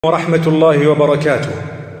ورحمة الله وبركاته.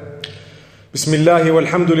 بسم الله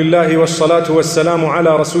والحمد لله والصلاة والسلام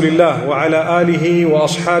على رسول الله وعلى آله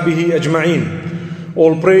وأصحابه أجمعين.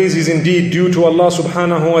 All praise is indeed due to Allah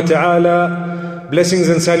subhanahu wa ta'ala. Blessings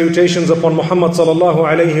and salutations upon Muhammad sallallahu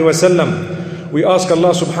alayhi wa sallam. We ask Allah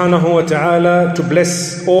subhanahu wa ta'ala to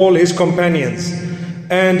bless all his companions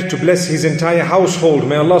and to bless his entire household.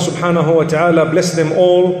 May Allah subhanahu wa ta'ala bless them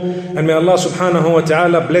all, and may Allah subhanahu wa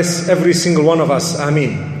ta'ala bless every single one of us.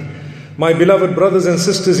 Ameen. My beloved brothers and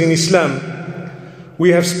sisters in Islam, we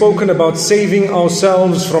have spoken about saving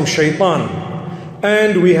ourselves from shaitan,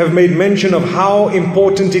 and we have made mention of how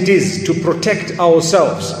important it is to protect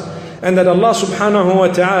ourselves, and that Allah subhanahu wa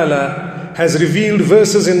ta'ala has revealed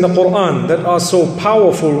verses in the Quran that are so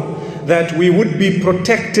powerful that we would be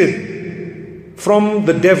protected from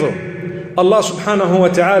the devil. Allah subhanahu wa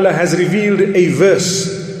ta'ala has revealed a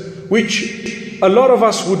verse which a lot of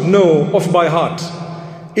us would know off by heart.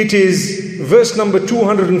 It is verse number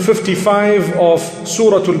 255 of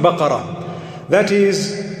Surah Al-Baqarah. That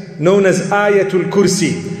is known as Ayatul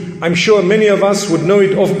Kursi. I'm sure many of us would know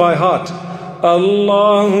it off by heart.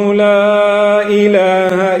 Allahu la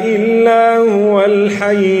ilaha illa huwa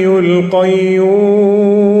al-hayyul qayyum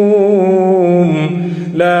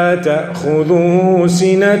la ta'khudhuhu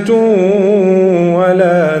sinatun wa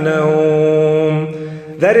la nawm.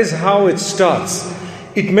 That is how it starts.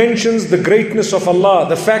 It mentions the greatness of Allah,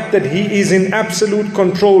 the fact that He is in absolute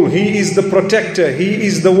control. He is the protector. He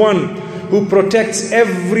is the one who protects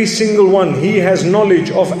every single one. He has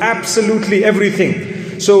knowledge of absolutely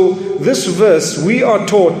everything. So this verse, we are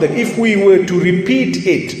taught that if we were to repeat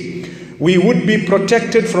it, we would be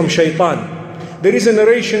protected from shaitan. There is a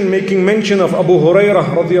narration making mention of Abu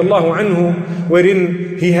Hurairah radiallahu anhu,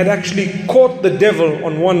 wherein he had actually caught the devil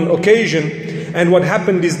on one occasion. And what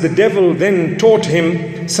happened is the devil then taught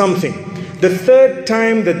him something. The third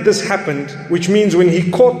time that this happened, which means when he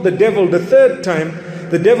caught the devil the third time,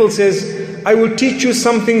 the devil says, I will teach you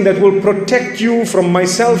something that will protect you from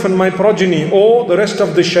myself and my progeny or the rest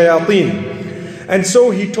of the shayateen. And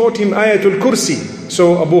so he taught him Ayatul Kursi.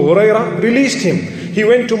 So Abu Hurairah released him. He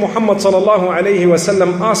went to Muhammad sallallahu alayhi wa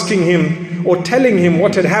sallam asking him or telling him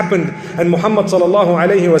what had happened. And Muhammad sallallahu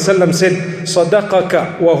alayhi wa sallam said,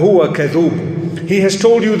 Sadaqaka wa huwa kadhub. He has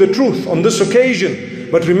told you the truth on this occasion.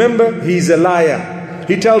 But remember, he is a liar.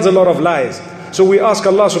 He tells a lot of lies. So we ask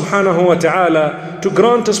Allah subhanahu wa ta'ala to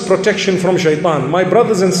grant us protection from shaitan. My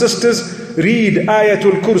brothers and sisters, read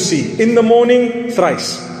Ayatul Kursi in the morning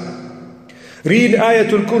thrice. Read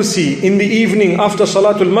Ayatul Kursi in the evening after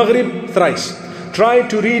Salatul Maghrib thrice. Try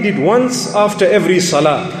to read it once after every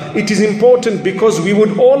salah. It is important because we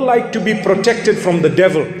would all like to be protected from the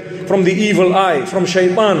devil, from the evil eye, from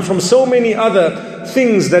shaitan, from so many other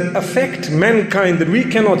things that affect mankind that we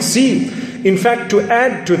cannot see. In fact, to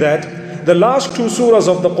add to that, the last two surahs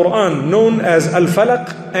of the Quran, known as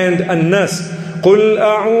Al-Falaq and An-Nas, قُلْ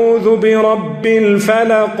أَعُوذُ بِرَبِّ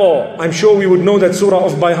الْفَلَقِ. I'm sure we would know that surah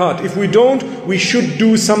off by heart. If we don't, we should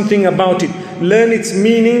do something about it. Learn its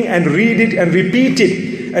meaning and read it and repeat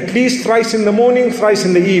it. At least thrice in the morning, thrice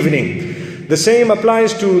in the evening. The same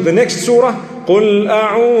applies to the next surah. قُلْ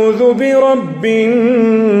أَعُوذُ بِرَبِّ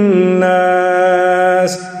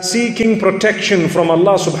النَّاسِ. Seeking protection from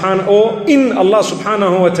Allah subhanahu or in Allah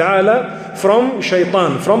subhanahu wa ta'ala from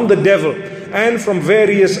shaitan, from the devil, and from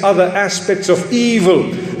various other aspects of evil.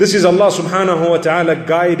 This is Allah subhanahu wa ta'ala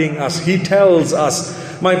guiding us. He tells us,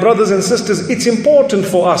 my brothers and sisters, it's important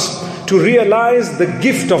for us to realize the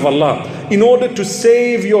gift of Allah in order to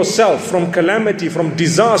save yourself from calamity, from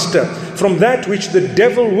disaster, from that which the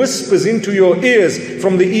devil whispers into your ears,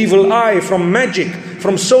 from the evil eye, from magic,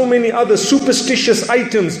 from so many other superstitious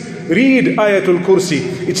items. Read Ayatul Kursi.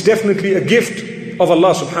 It's definitely a gift of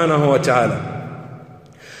Allah subhanahu wa ta'ala.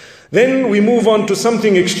 Then we move on to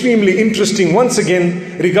something extremely interesting once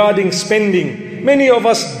again regarding spending. Many of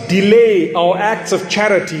us delay our acts of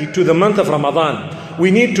charity to the month of Ramadan. We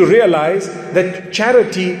need to realize that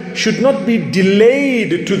charity should not be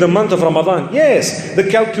delayed to the month of Ramadan. Yes, the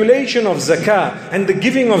calculation of zakah and the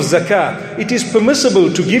giving of zakah, it is permissible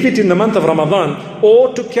to give it in the month of Ramadan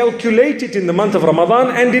or to calculate it in the month of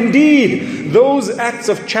Ramadan. And indeed, those acts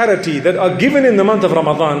of charity that are given in the month of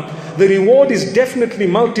Ramadan, the reward is definitely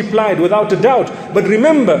multiplied without a doubt. But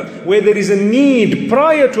remember, where there is a need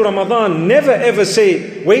prior to Ramadan, never ever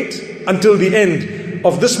say, wait until the end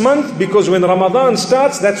of this month, because when Ramadan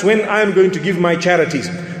starts, that's when I'm going to give my charities.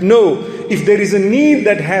 No, if there is a need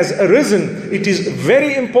that has arisen, it is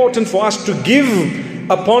very important for us to give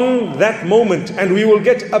upon that moment, and we will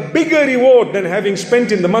get a bigger reward than having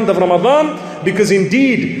spent in the month of Ramadan, because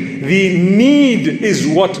indeed the need is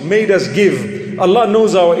what made us give. Allah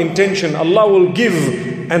knows our intention. Allah will give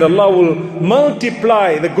and Allah will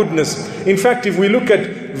multiply the goodness. In fact, if we look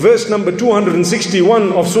at verse number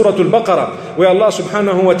 261 of Surah Al-Baqarah, where Allah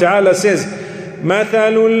subhanahu wa ta'ala says,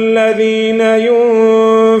 مثل الذين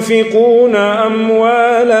ينفقون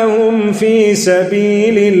أموالهم في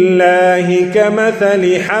سبيل الله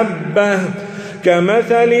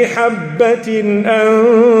كمثل حبة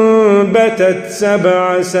أنبتت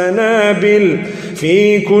 7 سنابل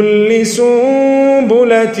في كل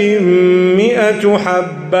سنبلة 100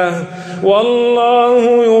 حبة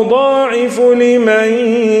والله يضاعف لمن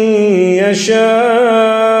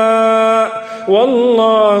يشاء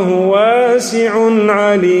والله واسع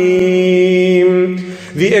عليم.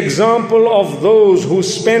 The example of those who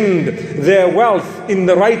spend their wealth in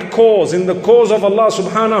the right cause, in the cause of Allah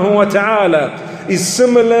subhanahu wa ta'ala, is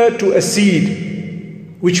similar to a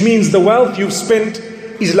seed, which means the wealth you've spent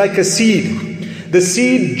is like a seed. The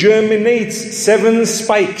seed germinates 7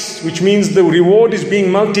 spikes, which means the reward is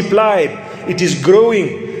being multiplied. It is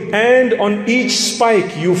growing. And on each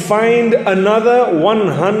spike you find another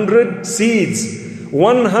 100 seeds.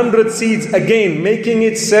 100 seeds again, making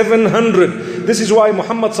it 700. This is why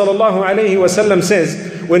Muhammad sallallahu alayhi wasallam says,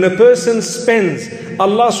 when a person spends,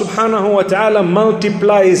 Allah subhanahu wa ta'ala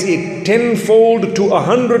multiplies it 10-fold to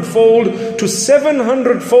 100-fold to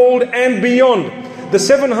 700-fold and beyond. The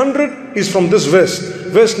 700 is from this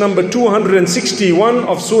verse number 261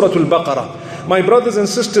 of Surah Al-Baqarah. My brothers and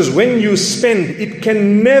sisters, when you spend, it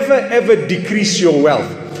can never ever decrease your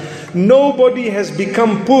wealth. Nobody has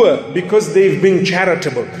become poor because they've been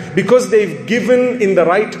charitable, because they've given in the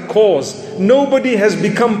right cause. Nobody has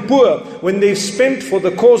become poor when they've spent for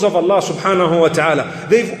the cause of Allah subhanahu wa ta'ala.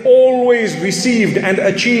 They've always received and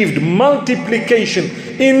achieved multiplication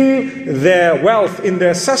in their wealth, in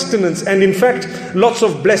their sustenance, and in fact, lots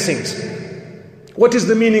of blessings. What is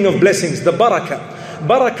the meaning of blessings? The barakah.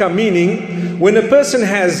 Barakah meaning, when a person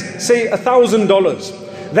has, say, $1,000,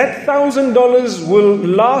 that $1,000 will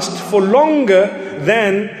last for longer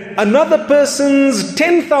than another person's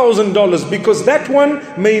 $10,000, because that one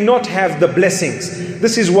may not have the blessings.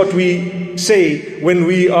 This is what we say when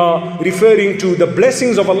we are referring to the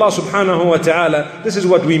blessings of Allah subhanahu wa ta'ala. This is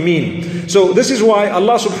what we mean. So this is why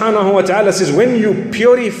Allah subhanahu wa ta'ala says, when you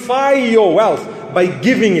purify your wealth by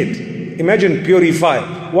giving it, imagine purify.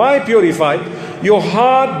 Why purify? Your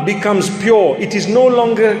heart becomes pure. It is no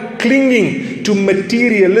longer clinging to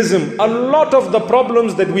materialism. A lot of the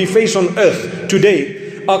problems that we face on earth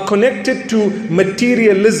today are connected to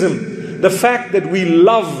materialism. The fact that we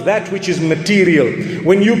love that which is material.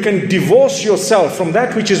 When you can divorce yourself from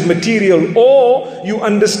that which is material, or you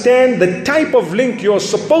understand the type of link you're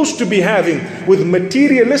supposed to be having with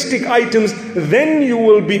materialistic items, then you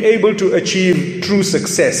will be able to achieve true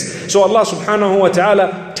success. So Allah subhanahu wa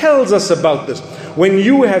ta'ala tells us about this. When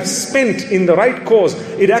you have spent in the right cause,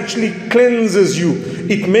 it actually cleanses you.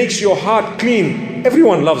 It makes your heart clean.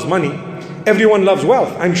 Everyone loves money. Everyone loves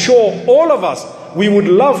wealth. I'm sure all of us, we would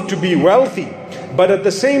love to be wealthy. But at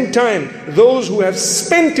the same time, those who have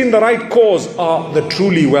spent in the right cause are the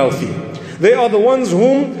truly wealthy. They are the ones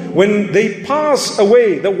whom, when they pass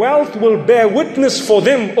away, the wealth will bear witness for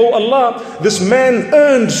them. Oh Allah, this man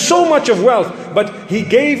earned so much of wealth, but he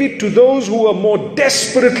gave it to those who are more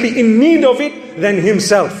desperately in need of it than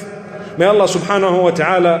himself. May Allah subhanahu wa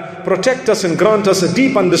ta'ala protect us and grant us a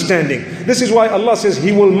deep understanding. This is why Allah says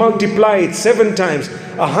He will multiply it 7 times,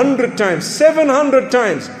 100 times, 700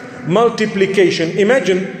 times. Multiplication.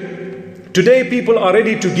 Imagine, today people are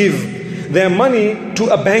ready to give their money to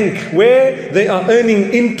a bank where they are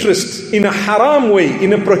earning interest in a haram way,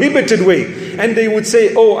 in a prohibited way. And they would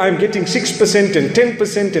say, oh, I'm getting 6% and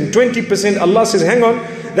 10% and 20%. Allah says, hang on,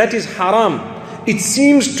 that is haram. It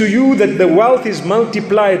seems to you that the wealth is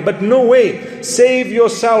multiplied, but no way. Save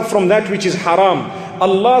yourself from that which is haram.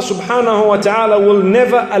 Allah subhanahu wa ta'ala will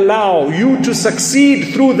never allow you to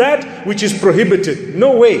succeed through that which is prohibited.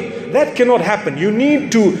 No way. That cannot happen. You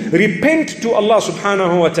need to repent to Allah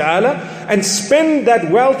subhanahu wa ta'ala and spend that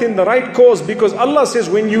wealth in the right cause, because Allah says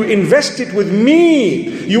when you invest it with me,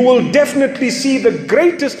 you will definitely see the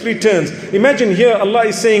greatest returns. Imagine here Allah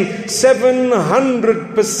is saying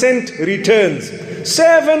 700% returns.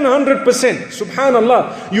 700%.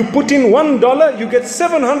 Subhanallah. You put in $1, you get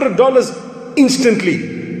 $700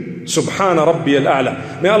 instantly. Subhana Rabbi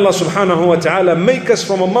al-A'la. May Allah subhanahu wa ta'ala make us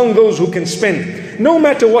from among those who can spend. No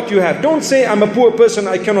matter what you have. Don't say, I'm a poor person,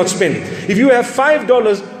 I cannot spend. If you have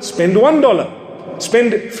 $5, spend $1.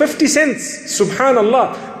 Spend 50 cents.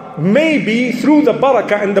 Subhanallah. Maybe through the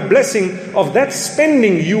barakah and the blessing of that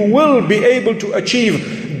spending, you will be able to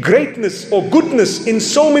achieve greatness or goodness in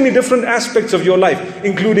so many different aspects of your life,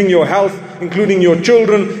 including your health, including your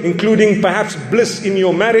children, including perhaps bliss in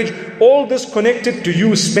your marriage. All this connected to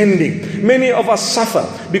you spending. Many of us suffer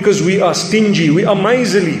because we are stingy, we are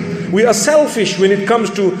miserly, we are selfish when it comes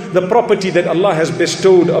to the property that Allah has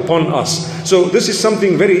bestowed upon us. So this is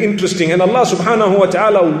something very interesting, and Allah subhanahu wa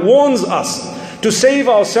ta'ala warns us to save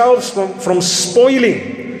ourselves from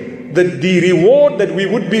spoiling the reward that we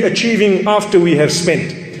would be achieving after we have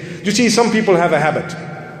spent. You see, some people have a habit.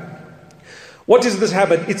 What is this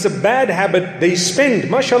habit? It's a bad habit. They spend,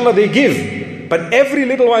 mashallah, they give. But every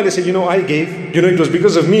little while they say, I gave. It was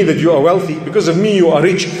because of me that you are wealthy. Because of me you are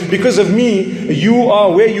rich. Because of me you are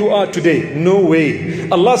where you are today. No way.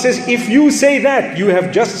 Allah says, if you say that, you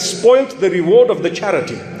have just spoilt the reward of the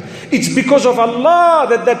charity. It's because of Allah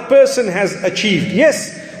that person has achieved.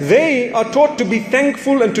 Yes, they are taught to be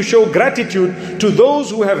thankful and to show gratitude to those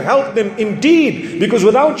who have helped them indeed. Because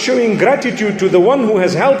without showing gratitude to the one who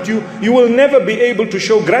has helped you, you will never be able to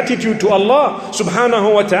show gratitude to Allah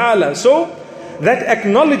subhanahu wa ta'ala. So, that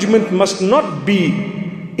acknowledgement must not be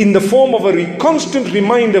in the form of a constant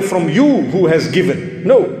reminder from you who has given.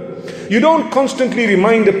 No. You don't constantly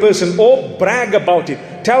remind a person or brag about it.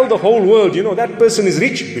 Tell the whole world, that person is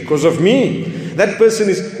rich because of me. That person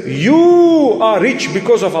you are rich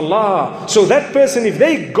because of Allah. So that person, if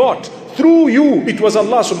they got through you, it was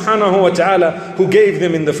Allah subhanahu wa ta'ala who gave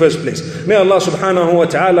them in the first place. May Allah subhanahu wa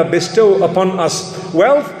ta'ala bestow upon us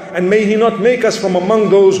wealth, and may He not make us from among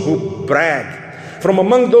those who brag. From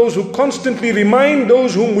among those who constantly remind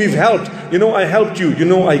those whom we've helped. I helped you,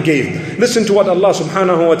 I gave. Listen to what Allah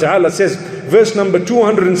subhanahu wa ta'ala says. Verse number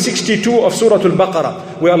 262 of Surah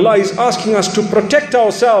Al-Baqarah, where Allah is asking us to protect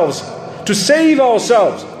ourselves, to save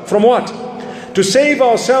ourselves from what? To save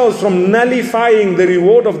ourselves from nullifying the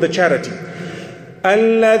reward of the charity.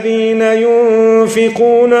 الذين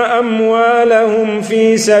ينفقون أموالهم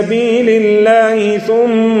في سبيل الله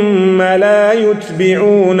ثم لا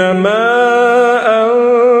يتبعون ما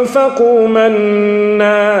أنفقوا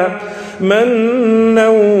منا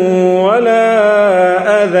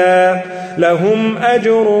ولا أذى لهم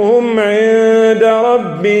أجرهم عند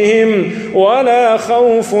ربهم ولا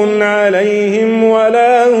خوف عليهم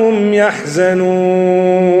ولا هم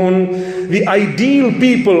يحزنون. The ideal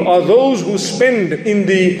people are those who spend in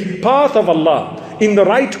the path of Allah, in the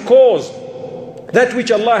right cause, that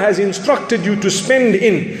which Allah has instructed you to spend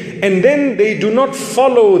in, and then they do not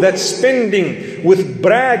follow that spending with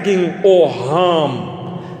bragging or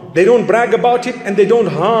harm. They don't brag about it and they don't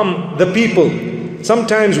harm the people.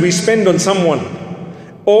 Sometimes we spend on someone,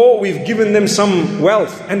 or we've given them some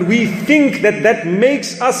wealth, and we think that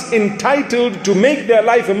makes us entitled to make their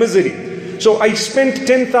life a misery. So I spent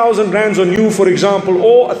 10,000 rands on you, for example,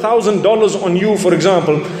 or $1,000 on you, for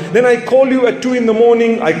example. Then I call you at 2 in the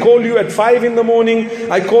morning, I call you at 5 in the morning,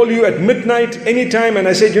 I call you at midnight, anytime, and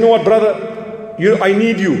I say, what, brother, I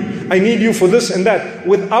need you for this and that,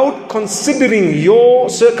 without considering your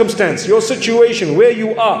circumstance, your situation, where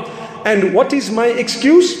you are. And what is my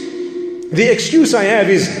excuse? The excuse I have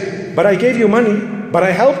is, but I gave you money, but I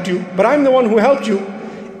helped you, but I'm the one who helped you.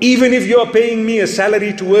 Even if you're paying me a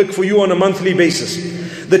salary to work for you on a monthly basis,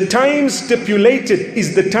 the time stipulated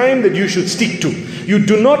is the time that you should stick to. You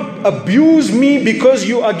do not abuse me because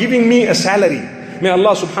you are giving me a salary. May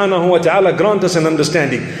Allah subhanahu wa ta'ala grant us an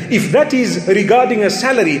understanding. If that is regarding a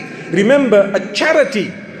salary, remember, a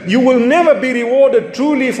charity, you will never be rewarded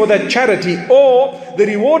truly for that charity, or the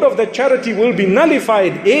reward of that charity will be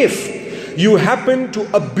nullified if you happen to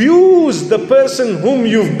abuse the person whom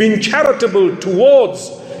you've been charitable towards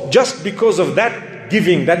just because of that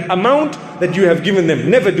giving, that amount that you have given them.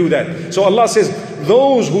 Never do that. So Allah says,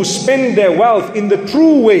 those who spend their wealth in the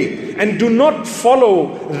true way and do not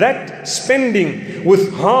follow that spending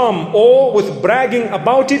with harm or with bragging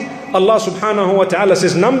about it, Allah subhanahu wa ta'ala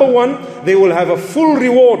says, number one, they will have a full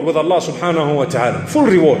reward with Allah subhanahu wa ta'ala. Full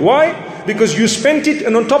reward. Why? Because you spent it,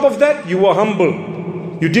 and on top of that, you were humble.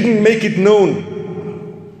 You didn't make it known.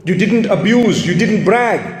 You didn't abuse. You didn't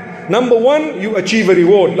brag. Number one, you achieve a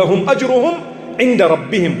reward. لَهُمْ أَجْرُهُمْ عِنْدَ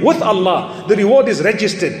رَبِّهِمْ. With Allah, the reward is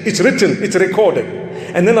registered, it's written, it's recorded.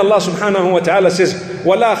 And then Allah subhanahu wa ta'ala says,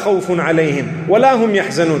 وَلَا خَوْفٌ عَلَيْهِمْ وَلَا هُمْ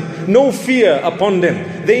يَحْزَنُونَ. No fear upon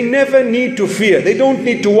them. They never need to fear. They don't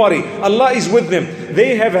need to worry. Allah is with them.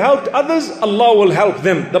 They have helped others, Allah will help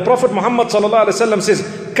them. The Prophet Muhammad sallallahu alaihi wasallam says,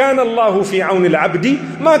 كان الله في عون العبد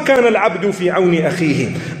ما كان العبد في عون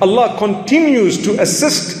أخيه. Allah continues to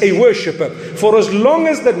assist a worshipper for as long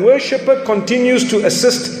as that worshipper continues to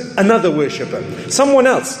assist another worshipper, someone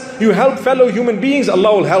else. You help fellow human beings,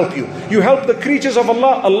 Allah will help you. You help the creatures of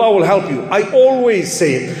Allah, Allah will help you. I always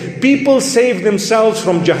say, people save themselves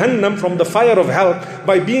from Jahannam, from the fire of hell,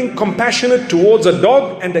 by being compassionate towards a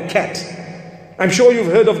dog and a cat. I'm sure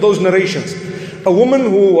you've heard of those narrations. A woman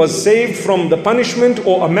who was saved from the punishment,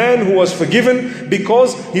 or a man who was forgiven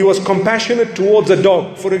because he was compassionate towards a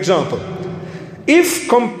dog, for example. If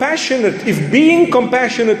being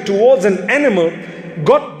compassionate towards an animal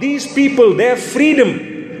got these people their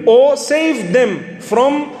freedom, or saved them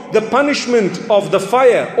from the punishment of the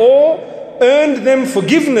fire, or earned them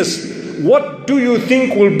forgiveness, what do you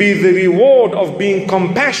think will be the reward of being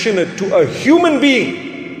compassionate to a human being?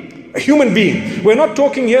 A human being. We're not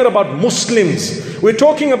talking here about Muslims. We're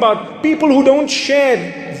talking about people who don't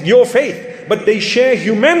share your faith, but they share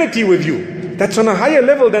humanity with you. That's on a higher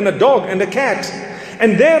level than a dog and a cat.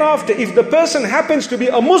 And thereafter, if the person happens to be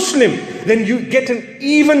a Muslim, then you get an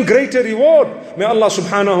even greater reward. May Allah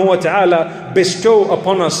subhanahu wa ta'ala bestow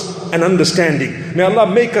upon us an understanding. May Allah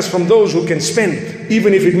make us from those who can spend,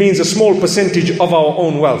 even if it means a small percentage of our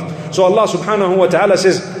own wealth. So Allah subhanahu wa ta'ala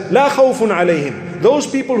says, La khawfun alayhim. Those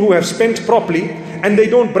people who have spent properly, and they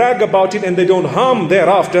don't brag about it, and they don't harm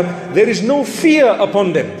thereafter, there is no fear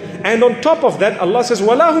upon them. And on top of that, Allah says,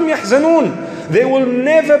 وَلَا هُمْ يَحْزَنُونَ. They will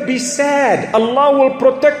never be sad. Allah will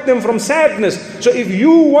protect them from sadness. So if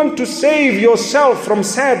you want to save yourself from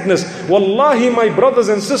sadness, wallahi, my brothers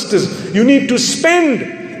and sisters, you need to spend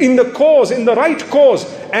in the cause, in the right cause.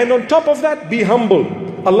 And on top of that, be humble.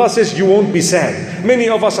 Allah says you won't be sad. Many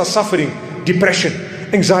of us are suffering depression,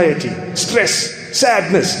 anxiety, stress,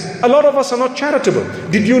 sadness. A lot of us are not charitable.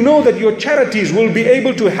 Did you know that your charities will be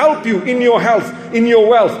able to help you in your health, in your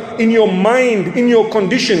wealth, in your mind, in your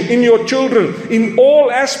condition, in your children, in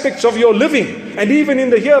all aspects of your living, and even in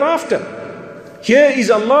the hereafter? Here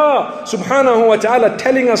is Allah subhanahu wa ta'ala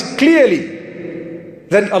telling us clearly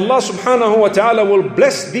that Allah subhanahu wa ta'ala will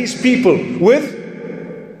bless these people with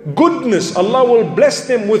goodness. Allah will bless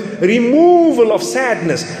them with removal of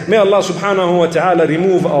sadness. May Allah subhanahu wa ta'ala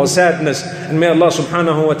remove our sadness, and may Allah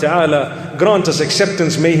subhanahu wa ta'ala grant us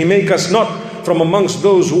acceptance. May He make us not from amongst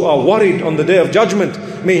those who are worried on the day of judgment.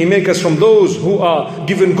 May He make us from those who are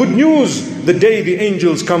given good news the day the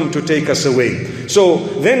angels come to take us away. So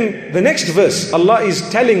then the next verse, Allah is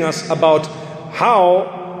telling us about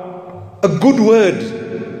how a good word,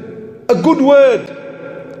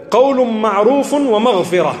 قَوْلٌ مَعْرُوفٌ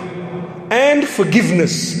وَمَغْفِرَةٌ, and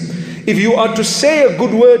forgiveness. If you are to say a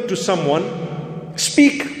good word to someone,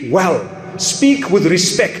 speak well, speak with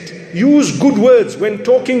respect, use good words when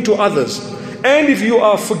talking to others. And if you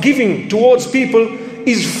are forgiving towards people,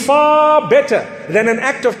 is far better than an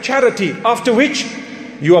act of charity after which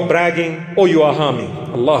you are bragging or you are harming.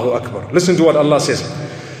 Allahu Akbar. Listen to what Allah says.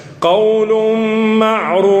 قَوْلٌ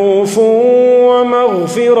مَعْرُوفٌ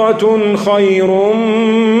وَمَغْفِرَةٌ خَيْرٌ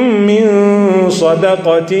مِّن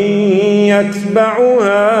صَدَقَةٍ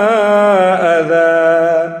يَتْبَعُهَا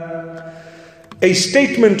أَذًى. A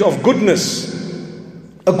statement of goodness,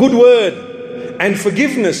 a good word, and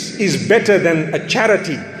forgiveness is better than a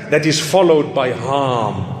charity that is followed by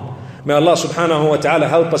harm. May Allah subhanahu wa ta'ala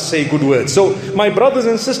help us say good words. So my brothers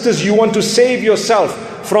and sisters, you want to save yourself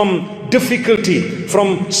from difficulty,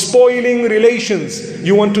 from spoiling relations.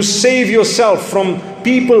 You want to save yourself from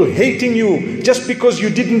people hating you just because you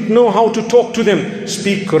didn't know how to talk to them.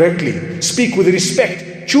 Speak correctly, speak with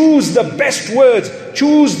respect, choose the best words,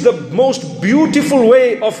 choose the most beautiful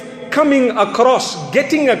way of coming across,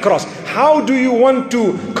 getting across. How do you want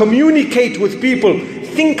to communicate with people?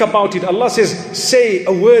 Think about it. Allah says, say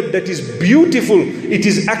a word that is beautiful. It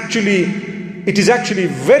is actually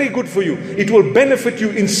very good for you. It will benefit you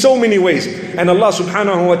in so many ways. And Allah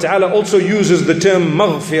subhanahu wa ta'ala also uses the term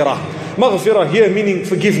maghfirah. Maghfirah here meaning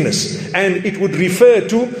forgiveness. And it would refer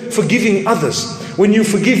to forgiving others. When you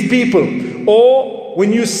forgive people, or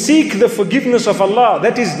when you seek the forgiveness of Allah,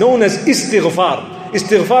 that is known as istighfar.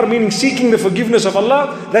 Istighfar meaning seeking the forgiveness of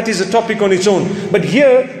Allah, that is a topic on its own. But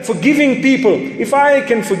here, forgiving people. If I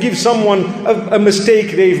can forgive someone a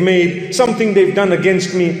mistake they've made, something they've done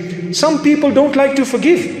against me, some people don't like to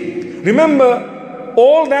forgive. Remember,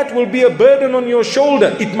 all that will be a burden on your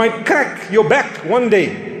shoulder. It might crack your back one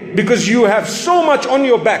day because you have so much on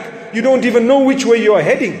your back. You don't even know which way you are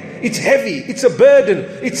heading. It's heavy, it's a burden,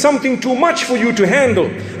 it's something too much for you to handle.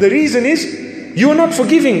 The reason is, you are not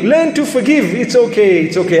forgiving. Learn to forgive. It's okay,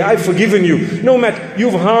 it's okay. I've forgiven you. No matter,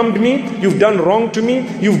 you've harmed me, you've done wrong to me,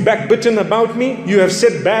 you've backbitten about me, you have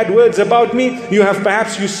said bad words about me, you have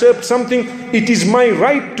perhaps usurped something. It is my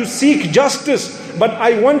right to seek justice, but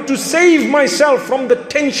I want to save myself from the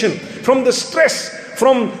tension, from the stress,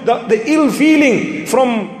 from the ill feeling,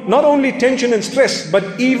 from not only tension and stress,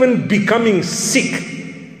 but even becoming sick.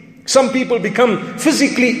 Some people become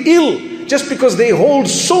physically ill just because they hold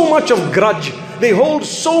so much of grudge. They hold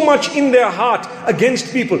so much in their heart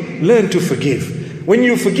against people. Learn to forgive. When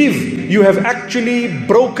you forgive, you have actually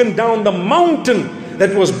broken down the mountain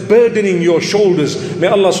that was burdening your shoulders. May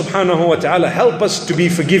Allah subhanahu wa ta'ala help us to be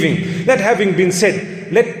forgiving. That having been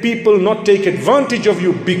said, let people not take advantage of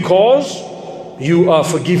you because you are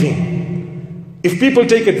forgiving. If people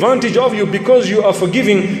take advantage of you because you are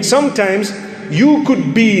forgiving, sometimes you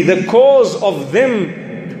could be the cause of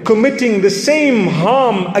them committing the same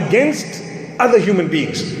harm against other human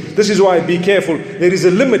beings. This is why be careful. There is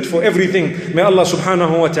a limit for everything. May Allah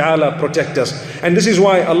subhanahu wa ta'ala protect us. And this is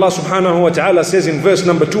why Allah subhanahu wa ta'ala says in verse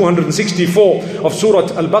number 264 of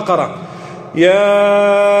Surah Al-Baqarah,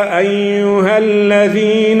 يا أيها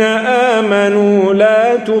الذين آمنوا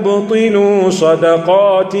لا تبطلوا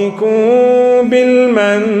صدقاتكم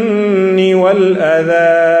بالمن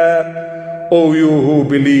والأذى. O you who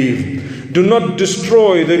believe, do not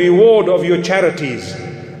destroy the reward of your charities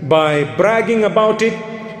by bragging about it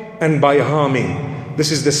and by harming.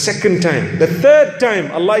 This is the second time. The third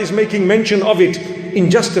time Allah is making mention of it in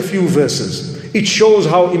just a few verses. It shows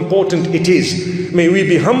how important it is. May we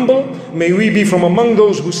be humble, may we be from among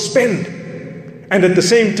those who spend, and at the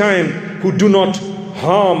same time who do not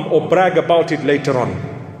harm or brag about it later on.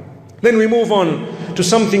 Then we move on to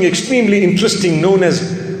something extremely interesting known as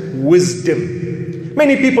wisdom.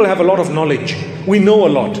 Many people have a lot of knowledge. We know a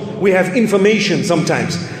lot. We have information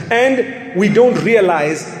sometimes. And we don't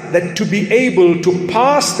realize that to be able to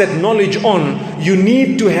pass that knowledge on, you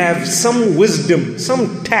need to have some wisdom,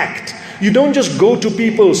 some tact. You don't just go to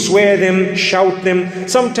people, swear them, shout them.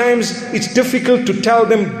 Sometimes it's difficult to tell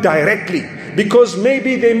them directly because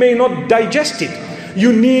maybe they may not digest it.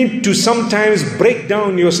 You need to sometimes break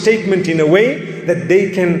down your statement in a way that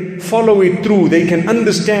they can follow it through, they can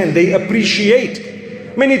understand, they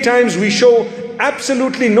appreciate. Many times we show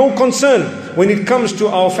absolutely no concern when it comes to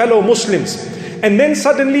our fellow Muslims, and then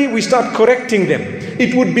suddenly we start correcting them.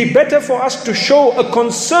 It would be better for us to show a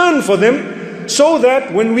concern for them, so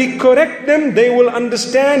that when we correct them, they will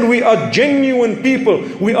understand we are genuine people.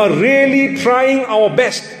 We are really trying our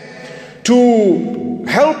best to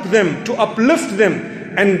help them, to uplift them,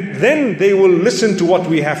 and then they will listen to what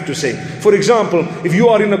we have to say. For example, if you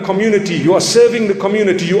are in a community, you are serving the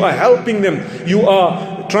community, you are helping them, you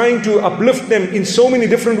are trying to uplift them in so many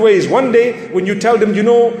different ways. One day when you tell them, you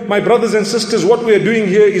know, my brothers and sisters, what we are doing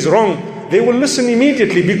here is wrong, they will listen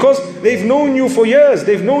immediately because they've known you for years,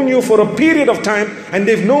 they've known you for a period of time, and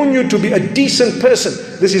they've known you to be a decent person.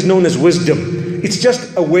 This is known as wisdom. It's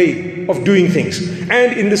just a way of doing things.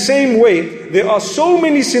 And in the same way, there are so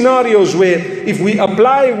many scenarios where if we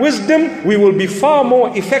apply wisdom, we will be far more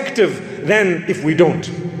effective than if we don't.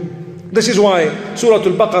 This is why Surah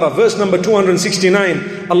Al-Baqarah, verse number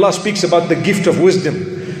 269, Allah speaks about the gift of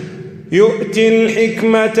wisdom. يؤتي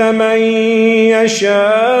الحكمة من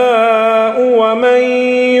يشاء ومن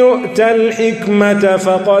يؤت الحكمة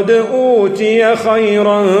فقد أوتي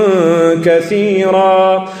خيرا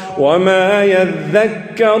كثيرا وما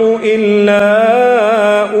يذكر إلا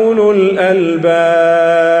أولو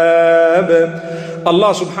الألباب.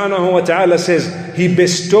 Allah subhanahu wa ta'ala says He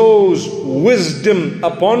bestows wisdom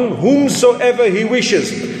upon whomsoever He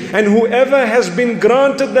wishes, and whoever has been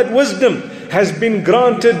granted that wisdom has been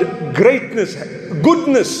granted greatness,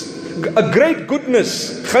 goodness, a great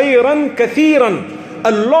goodness, khayran kathiran,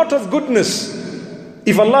 a lot of goodness.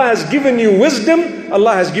 If Allah has given you wisdom,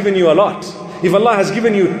 Allah has given you a lot. If Allah has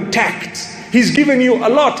given you tact, He's given you a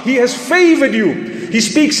lot. He has favored you. He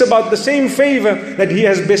speaks about the same favor that He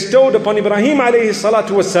has bestowed upon Ibrahim alayhi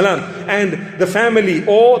salatu wasalam and the family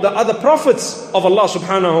or the other prophets of Allah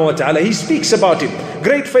subhanahu wa ta'ala. He speaks about it.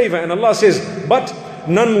 Great favor. And Allah says, but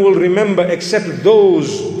none will remember except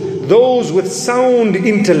those with sound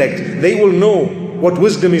intellect. They will know what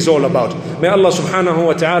wisdom is all about. May Allah subhanahu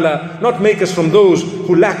wa ta'ala not make us from those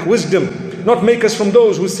who lack wisdom, not make us from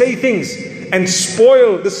those who say things and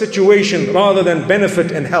spoil the situation rather than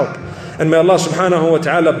benefit and help. And may Allah subhanahu wa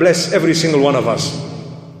ta'ala bless every single one of us.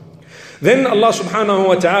 Then Allah subhanahu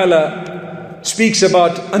wa ta'ala speaks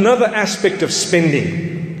about another aspect of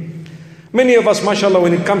spending. Many of us, mashallah,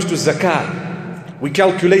 when it comes to zakah, we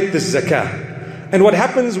calculate this zakah. And what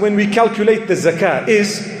happens when we calculate the zakah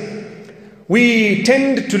is we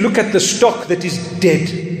tend to look at the stock that is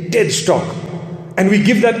dead stock, and we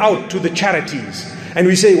give that out to the charities. And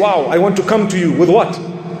we say, wow, I want to come to you with what?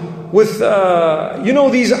 With, you know,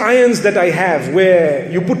 these irons that I have where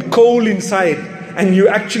you put coal inside and you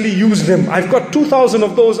actually use them. I've got 2,000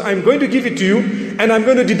 of those. I'm going to give it to you and I'm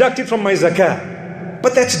going to deduct it from my zakah.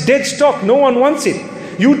 But that's dead stock. No one wants it.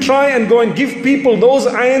 You try and go and give people those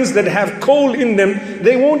irons that have coal in them.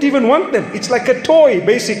 They won't even want them. It's like a toy,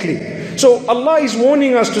 basically. So Allah is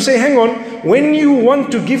warning us to say, hang on, when you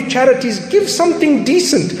want to give charities, give something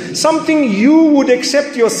decent, something you would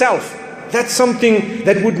accept yourself. That's something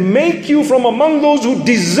that would make you from among those who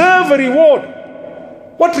deserve a reward.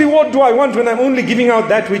 What reward do I want when I'm only giving out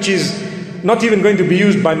that which is not even going to be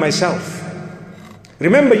used by myself?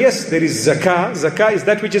 Remember, yes, there is zakah. Zakah is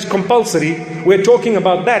that which is compulsory. We're talking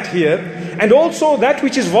about that here. And also that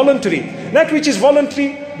which is voluntary. That which is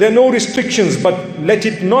voluntary, there are no restrictions, but let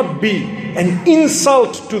it not be an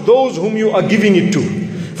insult to those whom you are giving it to.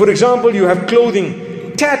 For example, you have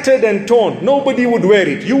clothing tattered and torn. Nobody would wear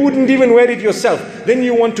it. You wouldn't even wear it yourself. Then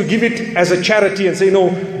you want to give it as a charity and say, no,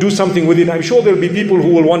 do something with it. I'm sure there will be people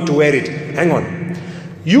who will want to wear it. Hang on.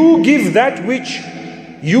 You give that which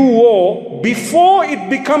you wore before it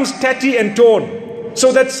becomes tatty and torn,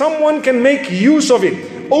 so that someone can make use of it.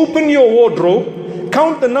 Open your wardrobe,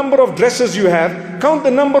 count the number of dresses you have, count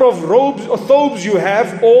the number of robes or thobes you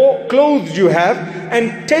have or clothes you have,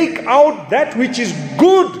 and take out that which is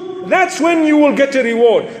good. That's when you will get a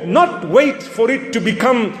reward. Not wait for it to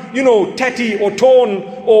become, tatty or torn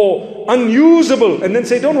or unusable and then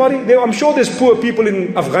say, don't worry, I'm sure there's poor people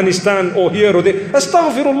in Afghanistan or here or there.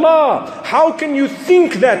 Astaghfirullah. How can you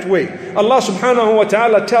think that way? Allah subhanahu wa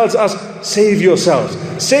ta'ala tells us, save yourselves.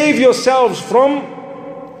 Save yourselves from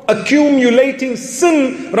accumulating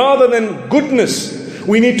sin rather than goodness.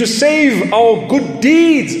 We need to save our good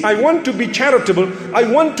deeds. I want to be charitable. I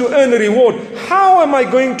want to earn a reward. How am I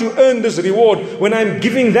going to earn this reward when I'm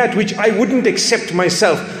giving that which I wouldn't accept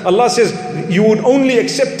myself? Allah says you would only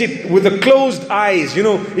accept it with the closed eyes.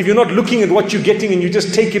 If you're not looking at what you're getting and you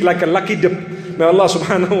just take it like a lucky dip. May Allah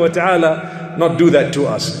subhanahu wa ta'ala not do that to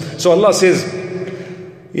us. So Allah says,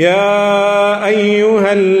 يا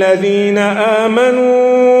أيها الذين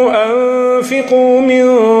آمنوا أنفقوا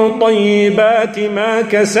من طيبات ما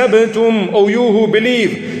كسبتم. O you who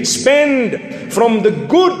believe, spend from the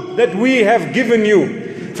good that we have given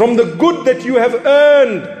you, from the good that you have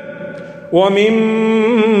earned.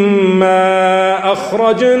 وَمِمَّا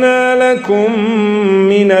أَخْرَجْنَا لَكُم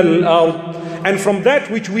مِّنَ الْأَرْضِ. And from that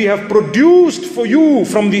which we have produced for you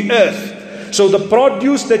from the earth. So the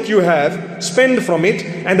produce that you have, spend from it,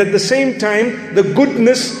 and at the same time, the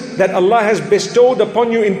goodness that Allah has bestowed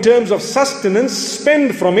upon you in terms of sustenance,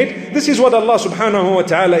 spend from it. This is what Allah subhanahu wa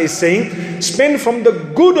ta'ala is saying. Spend from the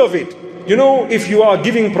good of it. If you are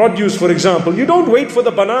giving produce, for example, you don't wait for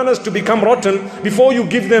the bananas to become rotten before you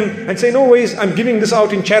give them and say, no ways, I'm giving this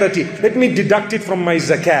out in charity. Let me deduct it from my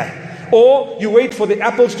zakah. Or you wait for the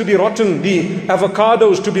apples to be rotten, the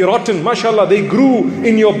avocados to be rotten. MashaAllah, they grew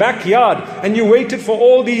in your backyard. And you waited for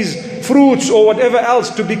all these fruits or whatever else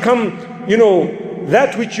to become,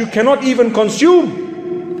 that which you cannot even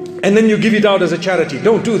consume. And then you give it out as a charity.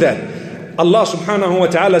 Don't do that. Allah subhanahu wa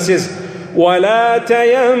ta'ala says, وَلَا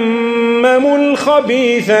تَيَمَّمُوا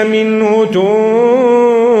الْخَبِيثَ مِنْهُ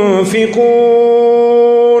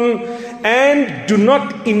تُنْفِقُونَ. And do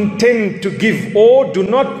not intend to give, or do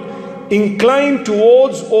not incline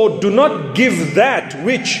towards, or do not give that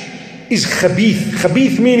which is khabith.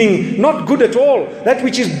 Khabith meaning not good at all, that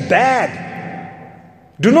which is bad.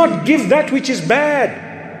 Do not give that which is bad.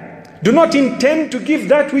 Do not intend to give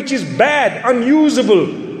that which is bad, unusable.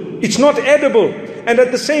 It's not edible. And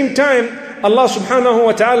at the same time, Allah subhanahu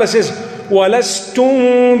wa ta'ala says,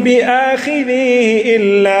 وَلَسْتُمْ بِآخِذِهِ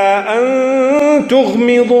إِلَّا أَن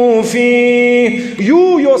تُغْمِضُوا فِيهِ.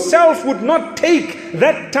 You yourself would not take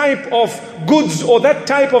that type of goods or that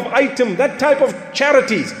type of item, that type of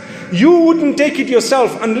charities. You wouldn't take it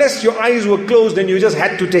yourself unless your eyes were closed and you just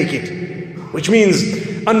had to take it. Which means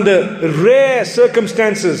under rare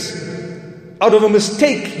circumstances, out of a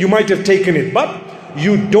mistake, you might have taken it. But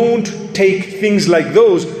you don't take things like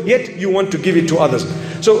those, yet you want to give it to others.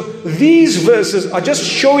 So these verses are just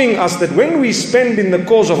showing us that when we spend in the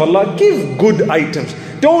cause of Allah, give good items.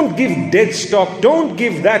 Don't give dead stock. Don't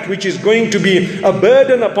give that which is going to be a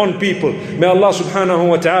burden upon people. May Allah subhanahu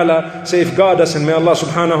wa ta'ala safeguard us, and may Allah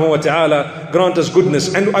subhanahu wa ta'ala grant us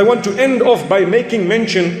goodness. And I want to end off by making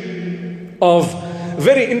mention of a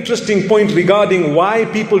very interesting point regarding why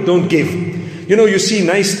people don't give. You see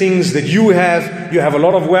nice things that you have a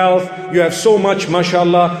lot of wealth, you have so much,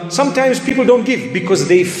 mashallah. Sometimes people don't give because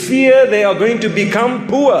they fear they are going to become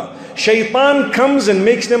poor. Shaitan comes and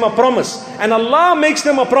makes them a promise, and Allah makes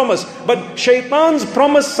them a promise, but Shaitan's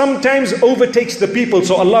promise sometimes overtakes the people.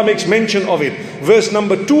 So Allah makes mention of it. Verse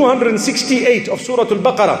number 268 of Surah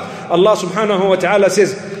Al-Baqarah, Allah subhanahu wa ta'ala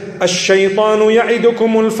says, الشيطان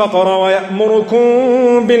يعدكم الفقر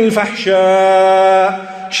ويأمركم بالفحشاء.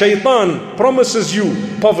 Shaitan promises you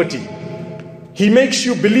poverty. He makes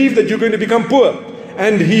you believe that you're going to become poor,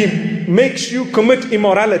 and he makes you commit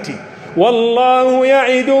immorality. وَاللَّهُ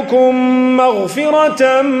يَعِدُكُمْ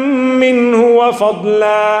مَغْفِرَةً مِّنْهُ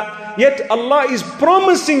وَفَضْلًا. Yet Allah is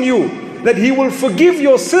promising you that He will forgive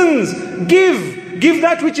your sins. Give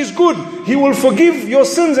that which is good. He will forgive your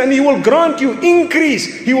sins and He will grant you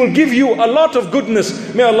increase. He will give you a lot of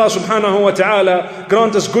goodness. May Allah subhanahu wa ta'ala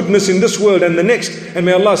grant us goodness in this world and the next. And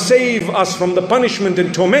may Allah save us from the punishment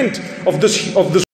and torment of this